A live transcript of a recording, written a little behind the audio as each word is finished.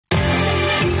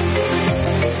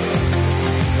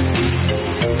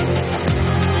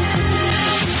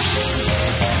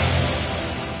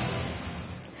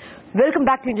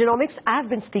Welcome back to Genomics. I have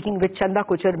been speaking with Chanda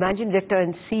Kochhar, Managing Director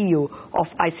and CEO of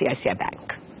ICICI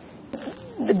Bank.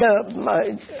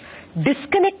 The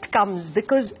disconnect comes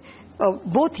because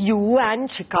both you and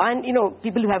Shikha and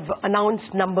people who have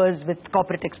announced numbers with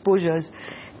corporate exposures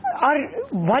are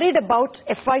worried about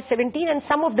FY17 and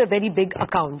some of the very big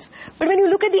accounts. But when you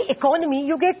look at the economy,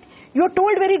 you're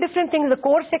told very different things. The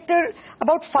core sector,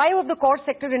 about 5 of the core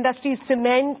sector industries,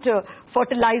 cement,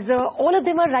 fertilizer, all of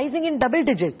them are rising in double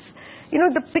digits.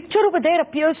 The picture over there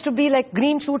appears to be like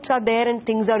green shoots are there and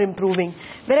things are improving.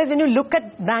 Whereas when you look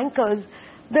at bankers,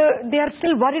 they are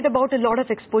still worried about a lot of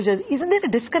exposures. Isn't there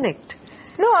a disconnect?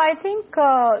 No, I think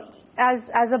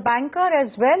as a banker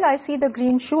as well, I see the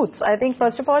green shoots. I think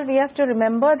first of all, we have to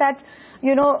remember that,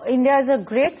 India is a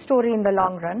great story in the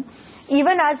long run.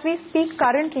 Even as we speak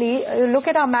currently, look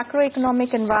at our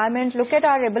macroeconomic environment, look at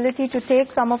our ability to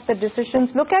take some of the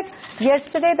decisions. Look at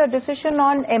yesterday the decision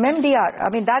on MMDR. I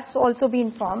mean, that's also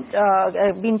been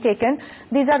taken.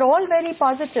 These are all very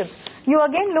positive. You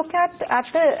again look at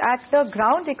the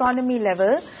ground economy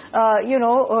level,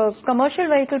 commercial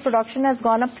vehicle production has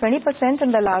gone up 20%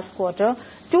 in the last quarter.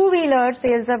 Two-wheeler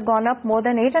sales have gone up more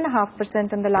than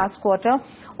 8.5% in the last quarter.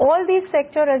 All these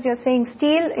sectors, as you're saying,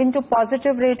 steel into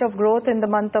positive rate of growth in the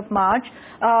month of March,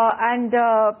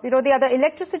 the other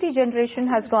electricity generation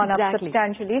has gone up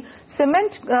substantially.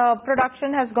 Cement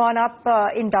production has gone up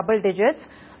in double digits.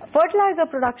 Fertilizer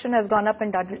production has gone up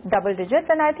in double digits,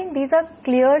 and I think these are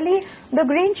clearly the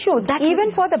green shoots,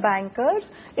 even for the bankers,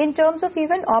 in terms of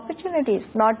even opportunities,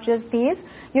 not just these.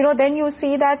 Then you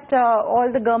see that all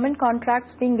the government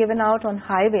contracts being given out on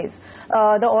highways,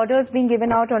 the orders being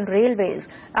given out on railways,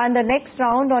 and the next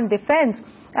round on defense.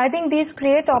 I think these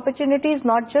create opportunities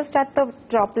not just at the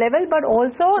top level, but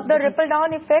also the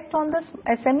ripple-down effect on the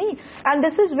SME. And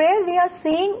this is where we are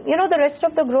seeing, the rest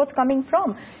of the growth coming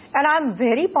from. And I'm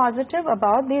very positive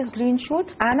about these green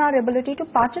shoots and our ability to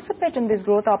participate in these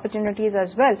growth opportunities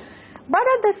as well. But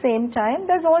at the same time,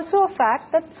 there's also a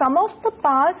fact that some of the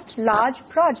past large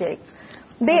projects,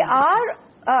 they are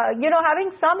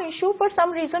having some issue for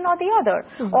some reason or the other,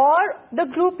 or the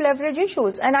group leverage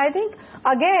issues. And I think,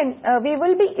 again, we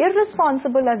will be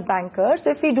irresponsible as bankers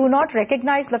if we do not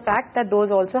recognize the fact that those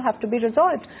also have to be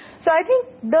resolved. So I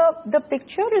think the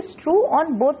picture is true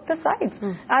on both the sides.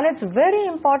 And it's very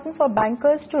important for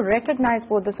bankers to recognize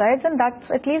both the sides, and that's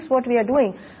at least what we are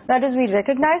doing. That is, we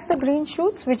recognize the green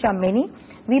shoots, which are many.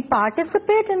 We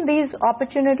participate in these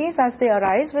opportunities as they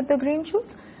arise with the green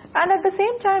shoots. And at the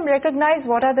same time, recognize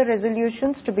what are the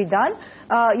resolutions to be done,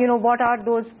 what are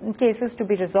those cases to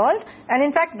be resolved. And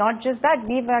in fact, not just that,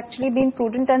 we've actually been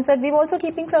prudent and said we're also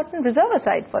keeping certain reserve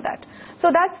aside for that.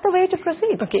 So that's the way to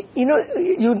proceed. Okay,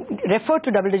 you refer to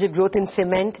double-digit growth in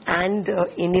cement and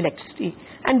in electricity.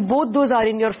 And both those are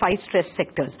in your 5 stress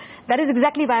sectors. That is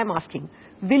exactly why I'm asking.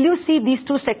 Will you see these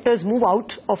 2 sectors move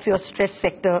out of your stress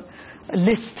sector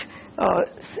list?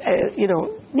 In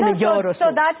a year or so. So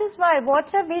that is why, what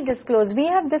have we disclosed? We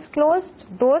have disclosed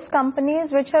those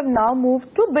companies which have now moved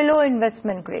to below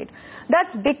investment grade.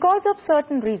 That's because of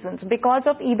certain reasons, because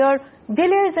of either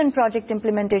delays in project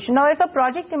implementation. Now, if a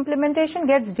project implementation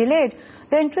gets delayed,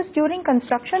 the interest during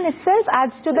construction itself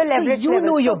adds to the leverage level. You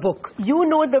know your book. You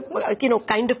know the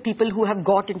kind of people who have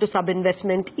got into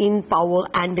sub-investment in power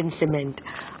and in cement.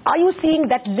 Are you seeing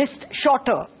that list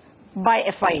shorter by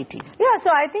FY18? Yeah, so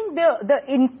I think the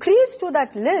increase to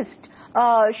that list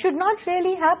should not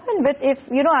really happen with as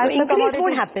increase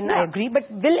won't happen, I agree, but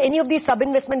will any of these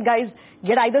sub-investment guys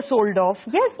get either sold off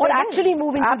or actually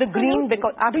move into the green?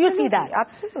 Because do you see that?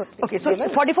 Absolutely. Okay, so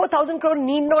 44,000 crore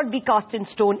need not be cast in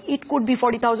stone. It could be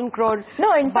 40,000 crore.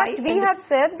 No, in fact, we have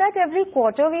said that every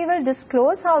quarter we will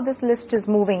disclose how this list is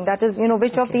moving. That is,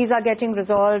 which of these are getting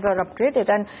resolved or upgraded.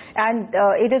 And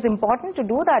it is important to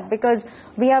do that because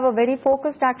we have a very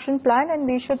focused action plan, and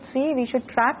we should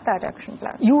track that action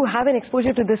plan. You have an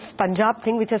exposure to this Punjab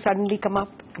thing which has suddenly come up?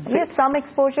 Yes, some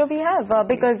exposure we have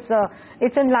because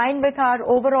it's in line with our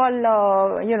overall,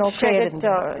 credit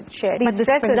share. But this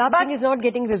Punjab thing is not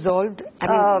getting resolved. I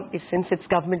mean, since it's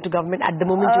government to government, at the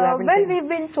moment you haven't. Well, we've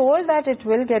been told that it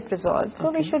will get resolved,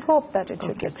 so we should hope that it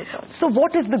should get resolved. So,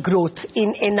 what is the growth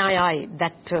in NII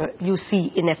that you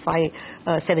see in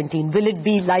FY17? Will it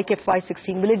be like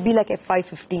FY16? Will it be like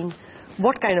FY15?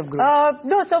 What kind of growth?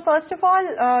 No, so first of all,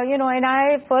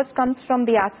 NII first comes from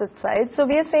the asset side. So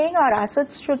we are saying our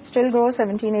assets should still grow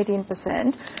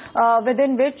 17-18%,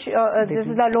 within which, this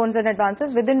is our loans and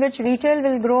advances, within which retail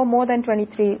will grow more than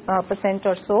 23%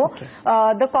 or so. Okay.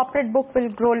 The corporate book will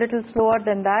grow a little slower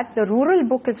than that. The rural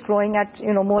book is growing at,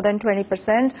 more than 20%.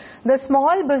 The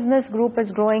small business group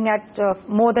is growing at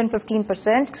more than 15%.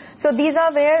 So these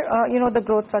are where, the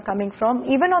growths are coming from.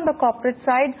 Even on the corporate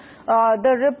side,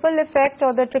 the ripple effect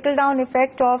or the trickle-down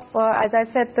effect of, as I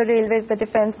said, the railways, the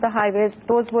defense, the highways,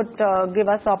 those would give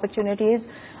us opportunities.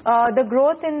 The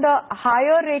growth in the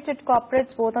higher-rated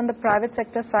corporates, both on the private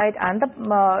sector side and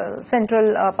the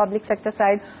central public sector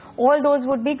side, all those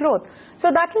would be growth.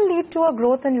 So that will lead to a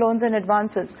growth in loans and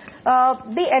advances.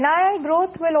 The NII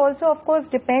growth will also, of course,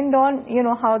 depend on,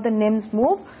 how the NIMs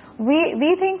move.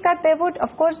 We think that there would,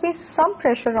 of course, be some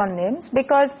pressure on NIMs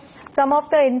because some of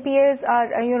the NPAs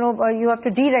are, you have to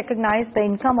de-recognize the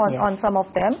income on some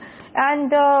of them.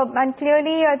 And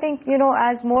clearly, I think,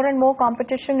 as more and more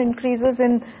competition increases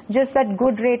in just that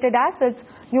good rated assets,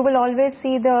 you will always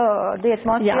see the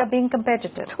atmosphere being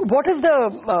competitive. What is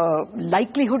the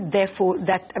likelihood, therefore,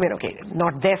 that,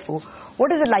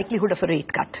 what is the likelihood of a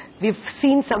rate cut? We've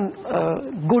seen some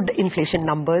good inflation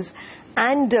numbers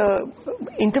and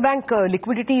interbank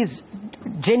liquidity is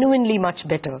genuinely much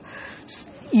better.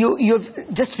 You've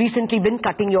just recently been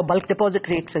cutting your bulk deposit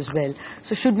rates as well.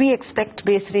 So should we expect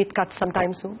base rate cuts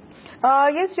sometime soon?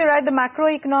 Yes, you're right. The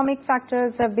macroeconomic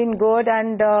factors have been good.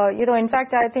 And, in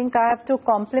fact, I think I have to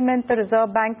compliment the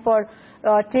Reserve Bank for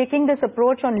taking this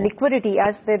approach on liquidity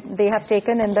as they have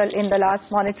taken in the last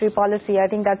monetary policy. I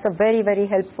think that's a very, very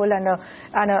helpful and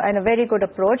a very good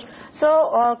approach.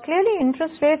 So clearly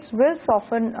interest rates will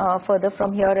soften further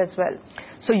from here as well.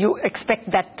 So you expect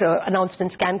that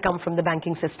announcements can come from the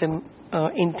banking system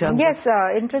in terms Yes,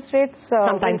 interest rates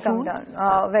will come down.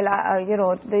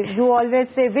 You always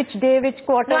say which day, which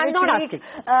quarter, no, I'm which not week, asking.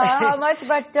 how much,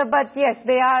 but yes,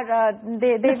 they are.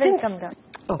 They will come down.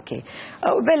 Okay.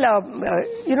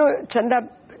 Chanda,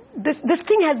 this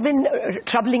thing has been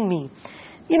troubling me.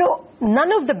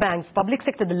 None of the banks, public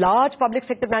sector, the large public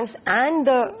sector banks and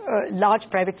the large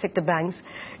private sector banks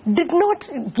did not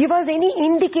give us any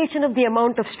indication of the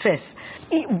amount of stress.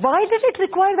 Why did it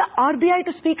require the RBI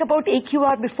to speak about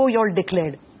AQR before you all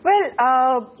declared?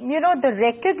 Well, the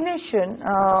recognition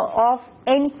of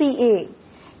NPA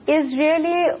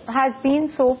has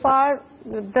been so far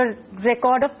the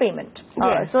record of payment.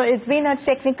 Yes. So it's been a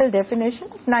technical definition,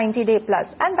 90-day plus.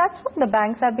 And that's what the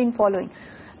banks have been following.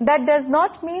 That does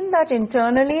not mean that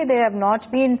internally they have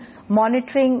not been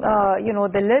monitoring,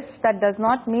 the lists. That does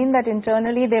not mean that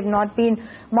internally they have not been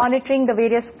monitoring the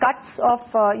various cuts of,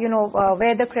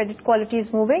 where the credit quality is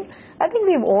moving. I think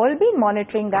we've all been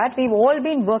monitoring that. We've all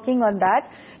been working on that.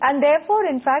 And therefore,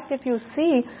 in fact, if you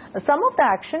see, some of the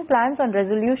action plans on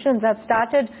resolutions have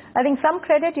started. I think some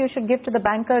credit you should give to the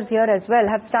bankers here as well,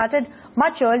 have started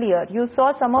much earlier. You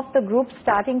saw some of the groups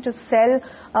starting to sell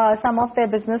some of their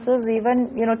businesses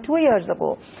even, 2 years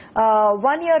ago.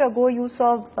 1 year ago, you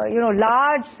saw,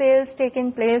 large sales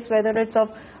taking place, whether it's of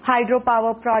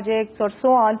hydropower projects or so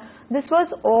on. This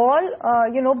was all,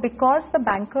 because the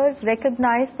bankers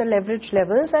recognized the leverage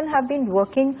levels and have been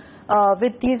working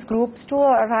with these groups to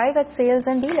arrive at sales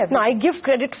and deleverage. No, I give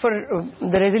credit for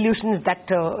the resolutions that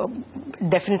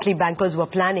definitely bankers were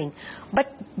planning.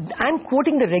 But I'm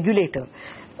quoting the regulator.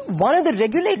 One of the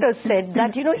regulators said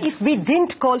that, if we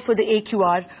didn't call for the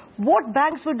AQR, what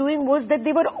banks were doing was that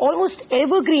they were almost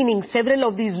evergreening several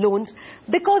of these loans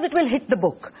because it will hit the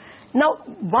book. Now,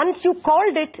 once you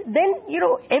called it, then,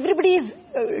 everybody is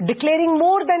declaring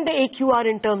more than the AQR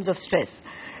in terms of stress.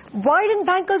 Why didn't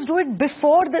bankers do it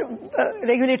before the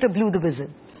regulator blew the whistle?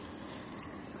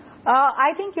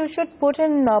 I think you should put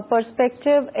in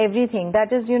perspective everything.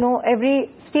 That is, every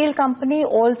steel company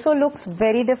also looks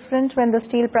very different when the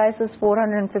steel price is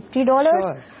 $450.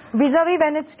 Sure. Vis-a-vis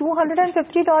when it's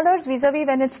 $250, vis-a-vis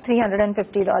when it's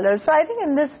 $350. So I think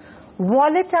in this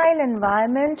volatile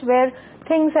environment where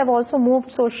things have also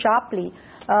moved so sharply,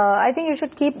 I think you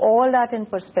should keep all that in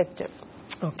perspective.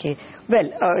 Okay. Well,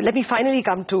 let me finally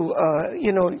come to,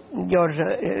 your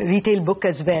retail book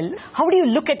as well. How do you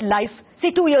look at life,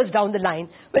 say 2 years down the line,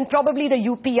 when probably the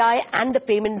UPI and the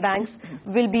payment banks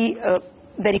will be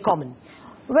very common?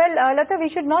 Well, Latha, we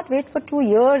should not wait for 2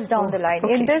 years down the line.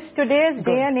 Okay. In this today's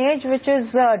day and age, which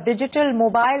is digital,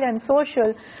 mobile and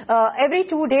social, every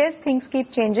 2 days things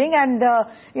keep changing, and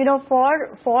you know,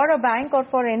 for a bank or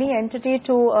for any entity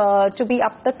to be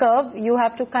up the curve, you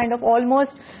have to kind of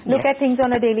almost look at things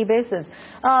on a daily basis.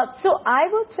 So I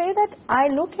would say that I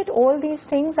look at all these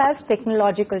things as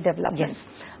technological developments.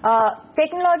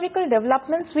 Technological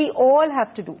developments we all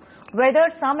have to do.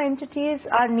 Whether some entities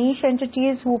are niche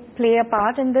entities who play a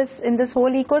part in this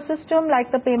whole ecosystem,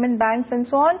 like the payment banks and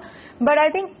so on, but I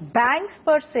think banks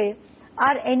per se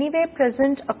are anyway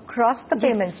present across the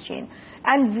payments chain,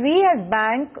 and we as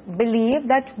bank believe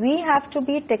that we have to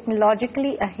be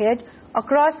technologically ahead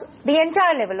across the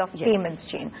entire level of payments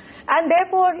chain. And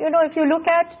therefore, you know, if you look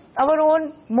at our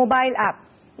own mobile app,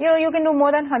 you know, you can do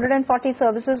more than 140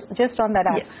 services just on that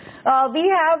app. We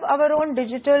have our own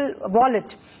digital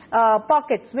wallet,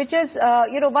 Pockets, which is,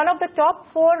 you know, one of the top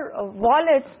 4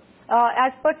 wallets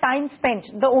as per time spent,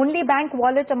 the only bank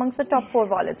wallet amongst the top 4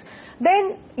 wallets.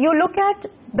 Then you look at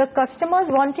the customers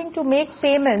wanting to make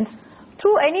payments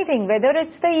through anything, whether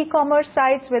it's the e-commerce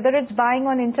sites, whether it's buying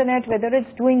on internet, whether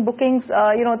it's doing bookings,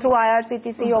 you know, through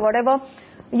IRCTC or whatever.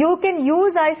 You can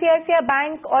use ICICI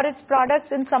Bank or its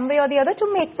products in some way or the other to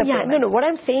make the payment. No, what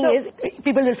I'm saying is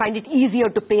people will find it easier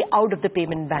to pay out of the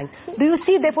payment bank. Do you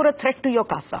see therefore a threat to your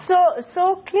CASA?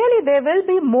 So clearly there will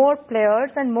be more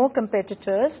players and more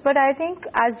competitors, but I think,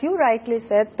 as you rightly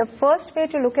said, the first way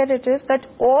to look at it is that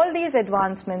all these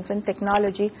advancements in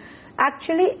technology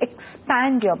actually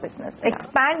expand your business,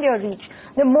 expand your reach.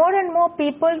 The more and more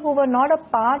people who were not a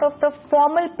part of the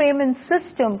formal payment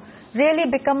system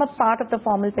really become a part of the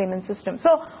formal payment system. So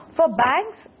for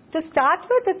banks, to start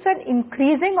with, it's an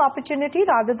increasing opportunity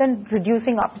rather than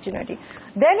reducing opportunity.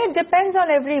 Then it depends on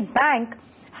every bank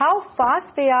how fast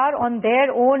they are on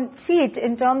their own feet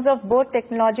in terms of both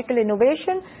technological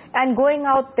innovation and going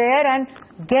out there and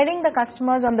getting the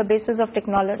customers on the basis of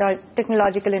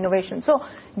technological innovation. So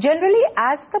generally,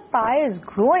 as the pie is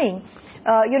growing,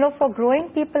 you know, for growing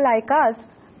people like us,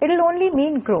 it'll only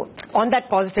mean growth. On that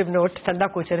positive note, Chanda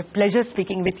Kochhar, a pleasure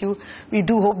speaking with you. We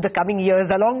do hope the coming years,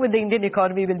 along with the Indian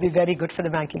economy, will be very good for the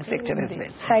banking sector as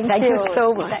well. Thank you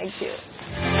so much. Thank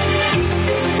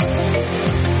you.